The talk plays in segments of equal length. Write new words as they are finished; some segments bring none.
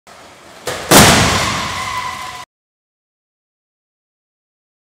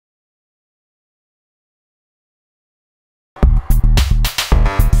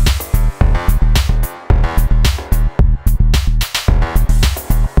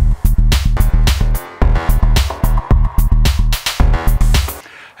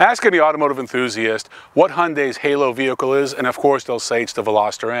Ask any automotive enthusiast what Hyundai's halo vehicle is, and of course they'll say it's the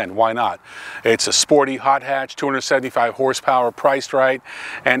Veloster N. Why not? It's a sporty hot hatch, 275 horsepower, priced right,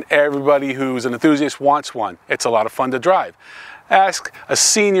 and everybody who's an enthusiast wants one. It's a lot of fun to drive. Ask a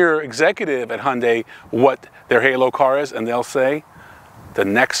senior executive at Hyundai what their halo car is, and they'll say the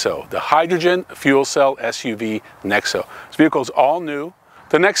NEXO, the hydrogen fuel cell SUV NEXO. This vehicle is all new.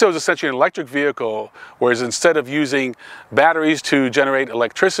 The NEXO is essentially an electric vehicle, whereas instead of using batteries to generate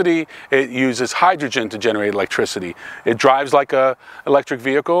electricity, it uses hydrogen to generate electricity. It drives like an electric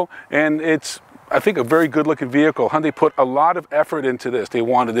vehicle, and it's, I think, a very good-looking vehicle. Hyundai put a lot of effort into this. They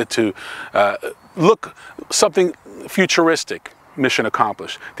wanted it to look something futuristic. Mission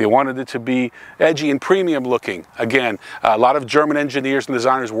accomplished. They wanted it to be edgy and premium looking. Again, a lot of German engineers and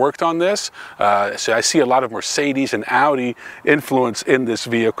designers worked on this. So I see a lot of Mercedes and Audi influence in this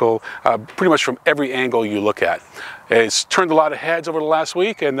vehicle, pretty much from every angle you look at. It's turned a lot of heads over the last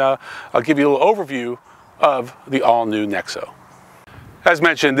week, and I'll give you a little overview of the all-new NEXO. As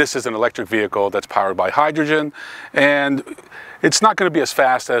mentioned, this is an electric vehicle that's powered by hydrogen, and it's not going to be as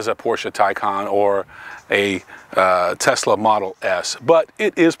fast as a Porsche Taycan or a Tesla Model S, but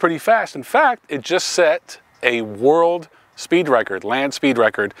it is pretty fast. In fact, it just set a world speed record, land speed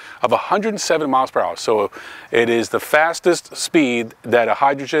record of 107 miles per hour. So it is the fastest speed that a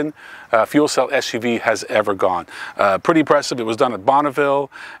hydrogen fuel cell SUV has ever gone. Pretty impressive. It was done at Bonneville,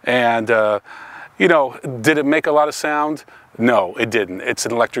 and you know, did it make a lot of sound? No, it didn't. It's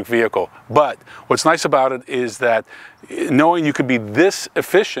an electric vehicle. But what's nice about it is that knowing you could be this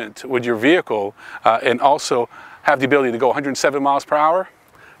efficient with your vehicle and also have the ability to go 107 miles per hour,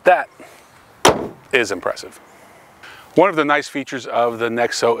 that is impressive. One of the nice features of the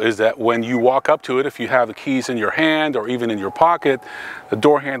NEXO is that when you walk up to it, if you have the keys in your hand or even in your pocket, the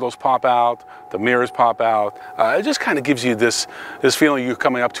door handles pop out, the mirrors pop out. It just kind of gives you this feeling you're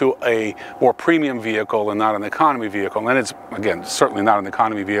coming up to a more premium vehicle and not an economy vehicle. And it's, again, certainly not an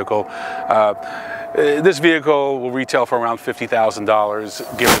economy vehicle. This vehicle will retail for around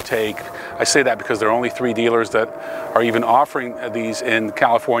 $50,000, give or take. I say that because there are only 3 dealers that are even offering these in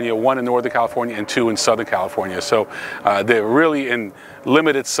California, 1 in Northern California and 2 in Southern California. So they're really in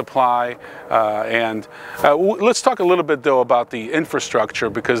limited supply. Let's talk a little bit, though, about the infrastructure,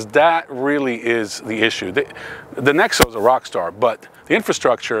 because that really is the issue. The NEXO is a rock star, but the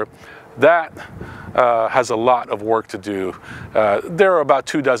infrastructure, that has a lot of work to do. There are about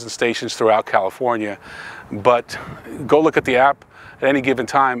 24 stations throughout California, but go look at the app. At any given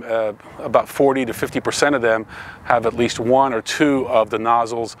time, about 40 to 50% of them have at least 1 or 2 of the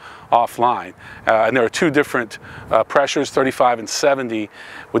nozzles offline. And there are 2 different pressures, 35 and 70.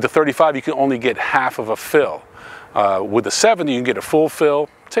 With the 35, you can only get half of a fill. With the 70, you can get a full fill.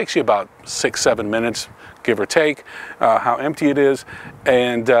 It takes you about 6-7 minutes, give or take, how empty it is.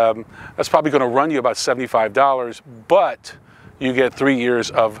 And that's probably going to run you about $75, but you get 3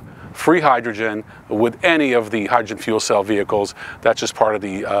 years of free hydrogen with any of the hydrogen fuel cell vehicles. That's just part of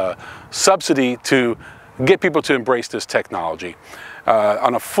the subsidy to get people to embrace this technology.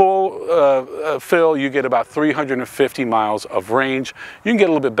 On a full fill, you get about 350 miles of range. You can get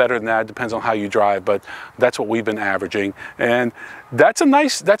a little bit better than that, depends on how you drive, but that's what we've been averaging. And that's a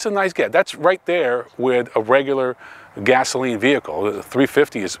nice get. That's right there with a regular gasoline vehicle. The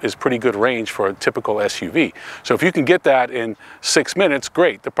 350 is pretty good range for a typical SUV. So if you can get that in 6 minutes,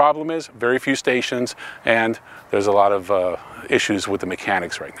 great. The problem is very few stations, and there's a lot of issues with the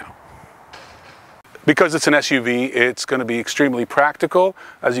mechanics right now. Because it's an SUV, it's going to be extremely practical.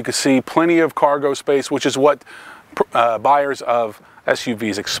 As you can see, plenty of cargo space, which is what buyers of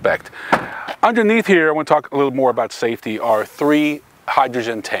SUVs expect. Underneath here, I want to talk a little more about safety, are 3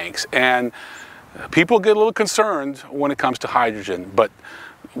 hydrogen tanks. And people get a little concerned when it comes to hydrogen, but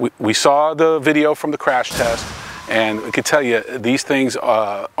we saw the video from the crash test, and I can tell you these things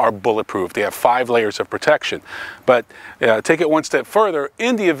are bulletproof. They have 5 layers of protection. But take it one step further,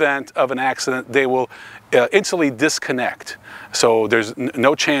 in the event of an accident, they will instantly disconnect. So there's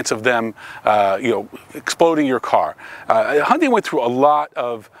no chance of them exploding your car. Hyundai went through a lot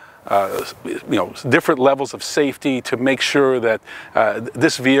of different levels of safety to make sure that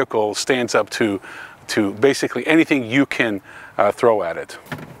this vehicle stands up to basically anything you can throw at it.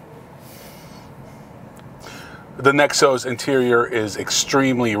 The NEXO's interior is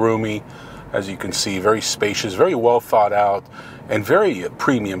extremely roomy, as you can see, very spacious, very well thought out, and very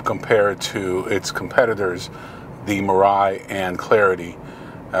premium compared to its competitors, the Mirai and Clarity.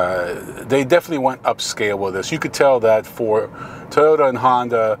 They definitely went upscale with this. You could tell that for Toyota and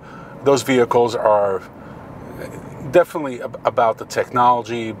Honda, those vehicles are definitely about the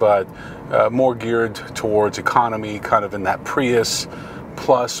technology, but more geared towards economy, kind of in that Prius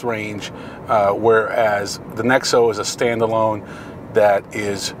plus range, whereas the NEXO is a standalone that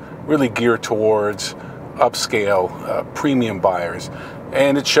is really geared towards upscale premium buyers.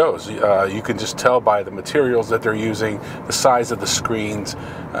 And it shows. You can just tell by the materials that they're using, the size of the screens,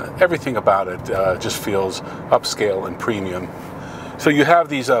 everything about it just feels upscale and premium. So you have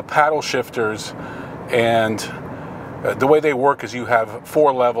these paddle shifters, and the way they work is you have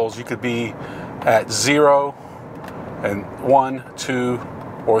 4 levels. You could be at 0 and 1, 2,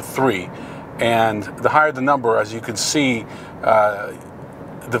 or 3. And the higher the number, as you can see,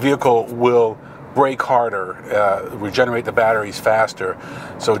 the vehicle will brake harder, regenerate the batteries faster.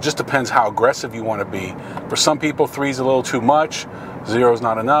 So it just depends how aggressive you want to be. For some people, 3 is a little too much, 0 is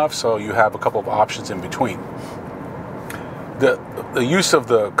not enough, so you have a couple of options in between. The use of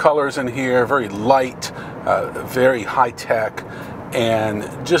the colors in here, very light, very high-tech, and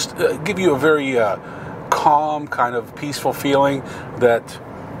just give you a very calm, kind of peaceful feeling that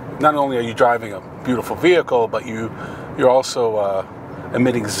not only are you driving a beautiful vehicle, but you're also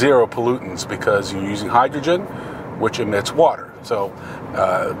emitting 0 pollutants because you're using hydrogen, which emits water. So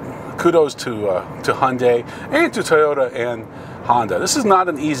kudos to Hyundai and to Toyota and Honda. This is not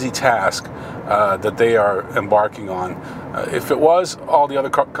an easy task that they are embarking on. If it was, all the other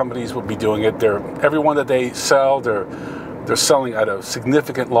companies would be doing it. Everyone that they sell, they're selling at a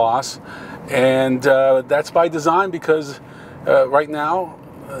significant loss, and that's by design because right now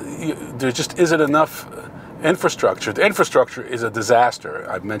there just isn't enough infrastructure. The infrastructure is a disaster.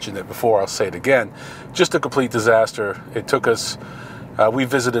 I've mentioned it before, I'll say it again. Just a complete disaster. It took us, we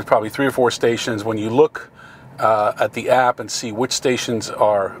visited probably 3 or 4 stations. When you look at the app and see which stations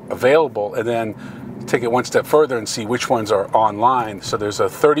are available, and then take it one step further and see which ones are online. So there's a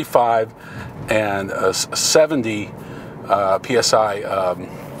 35 and a 70 PSI.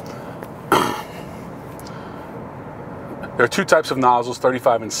 There are 2 types of nozzles,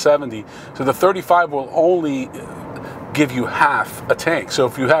 35 and 70. So the 35 will only give you half a tank. So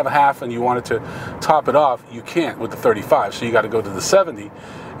if you have a half and you wanted to top it off, you can't with the 35. So you got to go to the 70.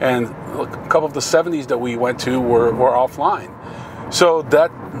 And look, a couple of the 70s that we went to were offline. So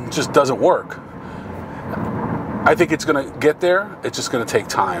that just doesn't work. I think it's going to get there. It's just going to take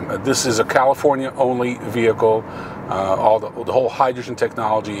time. This is a California-only vehicle. The whole hydrogen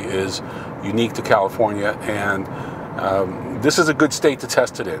technology is unique to California, and this is a good state to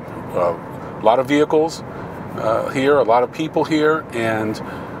test it in. A lot of vehicles here, a lot of people here, and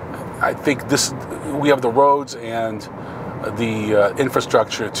I think we have the roads and the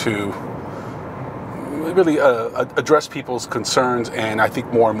infrastructure to really address people's concerns, and I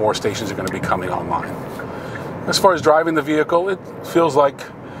think more and more stations are going to be coming online. As far as driving the vehicle, it feels like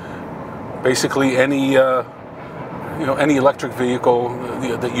basically any electric vehicle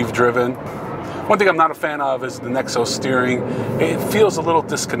that you've driven. One thing I'm not a fan of is the NEXO steering. It feels a little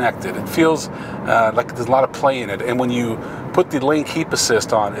disconnected. It feels like there's a lot of play in it. And when you put the lane keep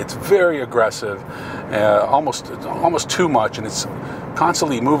assist on, it's very aggressive, almost too much, and it's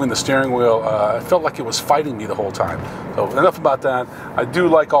constantly moving the steering wheel. It felt like it was fighting me the whole time. So enough about that. I do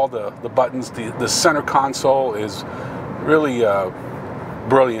like all the buttons. The center console is really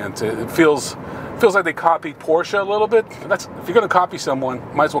brilliant. It feels like they copied Porsche a little bit. If you're going to copy someone,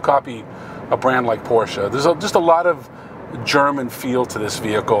 might as well copy a brand like Porsche. There's just a lot of German feel to this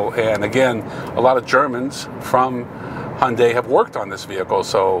vehicle, and again, a lot of Germans from Hyundai have worked on this vehicle,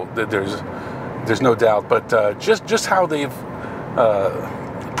 so there's no doubt. But just how they've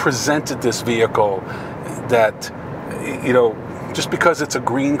presented this vehicle, that just because it's a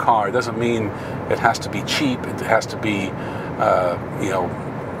green car doesn't mean it has to be cheap. It has to be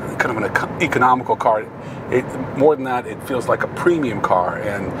kind of an economical car. More than that, it feels like a premium car.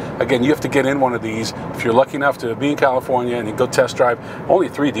 And again, you have to get in one of these. If you're lucky enough to be in California and you go test drive, only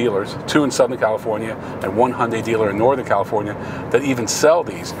 3 dealers, 2 in Southern California and 1 Hyundai dealer in Northern California that even sell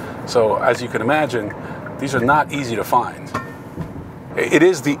these. So as you can imagine, these are not easy to find. It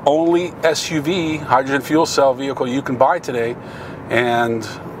is the only SUV hydrogen fuel cell vehicle you can buy today, and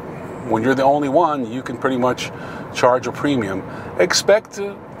when you're the only one, you can pretty much charge a premium. Expect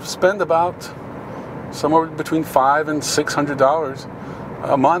to spend about somewhere between $500 and $600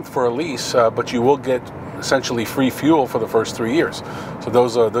 a month for a lease, but you will get essentially free fuel for the first 3 years. So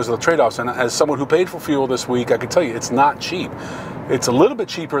those are the trade-offs. And as someone who paid for fuel this week, I can tell you it's not cheap. It's a little bit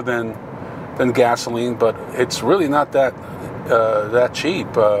cheaper than gasoline, but it's really not that cheap.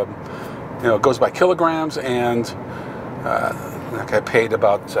 It goes by kilograms, and I paid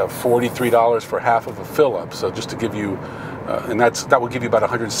about $43 for half of a fill-up. So just to give you, and that will give you about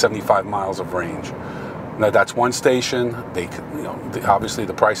 175 miles of range. Now that's one station. Obviously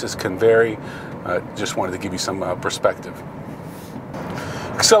the prices can vary. Just wanted to give you some perspective.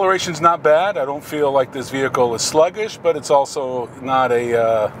 Acceleration's not bad. I don't feel like this vehicle is sluggish, but it's also not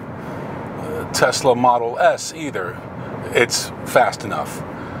a Tesla Model S either. It's fast enough.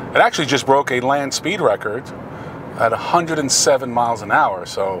 It actually just broke a land speed record at 107 miles an hour,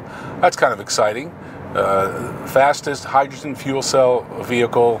 so that's kind of exciting. Fastest hydrogen fuel cell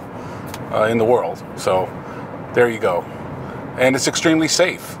vehicle in the world. So there you go. And it's extremely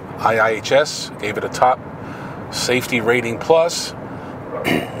safe. IIHS gave it a top safety rating plus.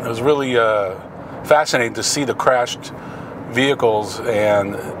 It was really fascinating to see the crashed vehicles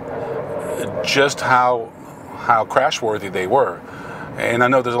and just how crash worthy they were. And I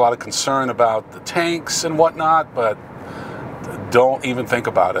know there's a lot of concern about the tanks and whatnot, but don't even think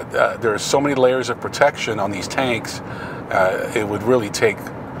about it. There are so many layers of protection on these tanks. It would really take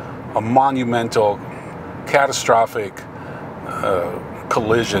a monumental, catastrophic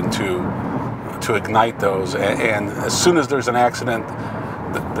collision to ignite those. And as soon as there's an accident,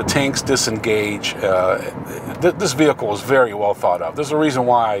 the tanks disengage. This vehicle is very well thought of. There's a reason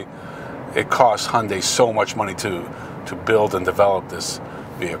why it costs Hyundai so much money to build and develop this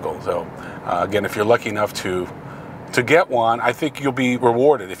vehicle. So again, if you're lucky enough to get one, I think you'll be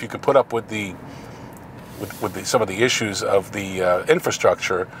rewarded. If you can put up with some of the issues of the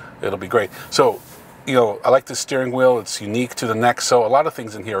infrastructure, it'll be great. So, you know, I like the steering wheel. It's unique to the NEXO. A lot of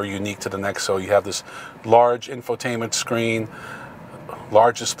things in here are unique to the NEXO. You have this large infotainment screen,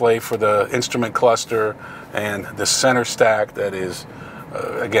 large display for the instrument cluster, and the center stack that is,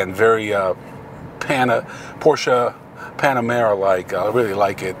 again, very Porsche Panamera-like. I really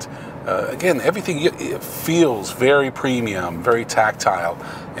like it. Again, everything it feels very premium, very tactile.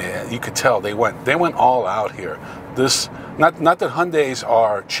 You could tell they went all out here. This not that Hyundais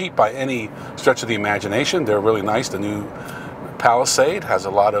are cheap by any stretch of the imagination. They're really nice. The new Palisade has a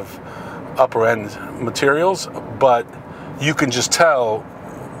lot of upper end materials, but you can just tell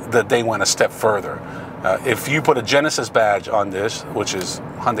that they went a step further. If you put a Genesis badge on this, which is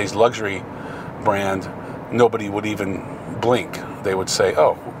Hyundai's luxury brand, nobody would even blink. They would say,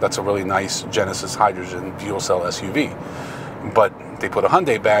 oh, that's a really nice Genesis hydrogen fuel cell SUV. But they put a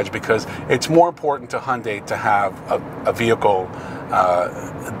Hyundai badge because it's more important to Hyundai to have a vehicle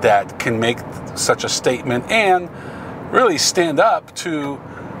that can make such a statement and really stand up to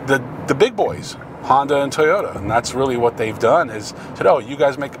the big boys, Honda and Toyota. And that's really what they've done, is said, oh, you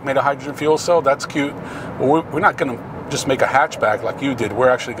guys made a hydrogen fuel cell? That's cute. Well, we're not going to just make a hatchback like you did. We're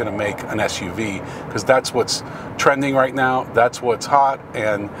actually going to make an SUV, because that's what's trending right now. That's what's hot,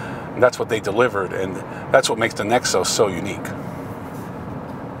 and that's what they delivered, and that's what makes the NEXO so unique.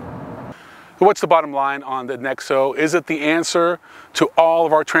 What's the bottom line on the NEXO? Is it the answer to all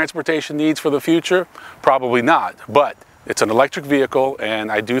of our transportation needs for the future? Probably not, but it's an electric vehicle,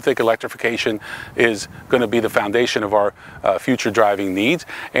 and I do think electrification is going to be the foundation of our future driving needs.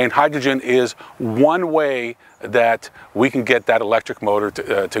 And hydrogen is one way that we can get that electric motor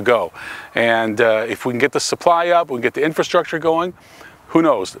to go. And if we can get the supply up, we can get the infrastructure going, who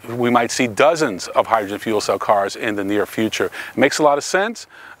knows? We might see dozens of hydrogen fuel cell cars in the near future. It makes a lot of sense.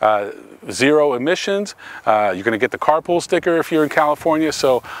 Zero emissions. You're going to get the carpool sticker if you're in California.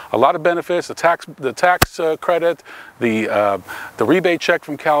 So a lot of benefits. The tax credit, the rebate check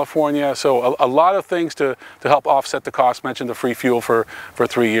from California. So a lot of things to help offset the cost. Mentioned the free fuel for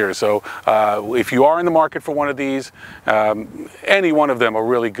 3 years. So if you are in the market for one of these, any one of them are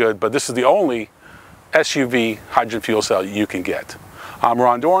really good. But this is the only SUV hydrogen fuel cell you can get. I'm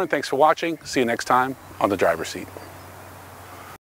Ron Doran. Thanks for watching. See you next time on The Driver's Seat.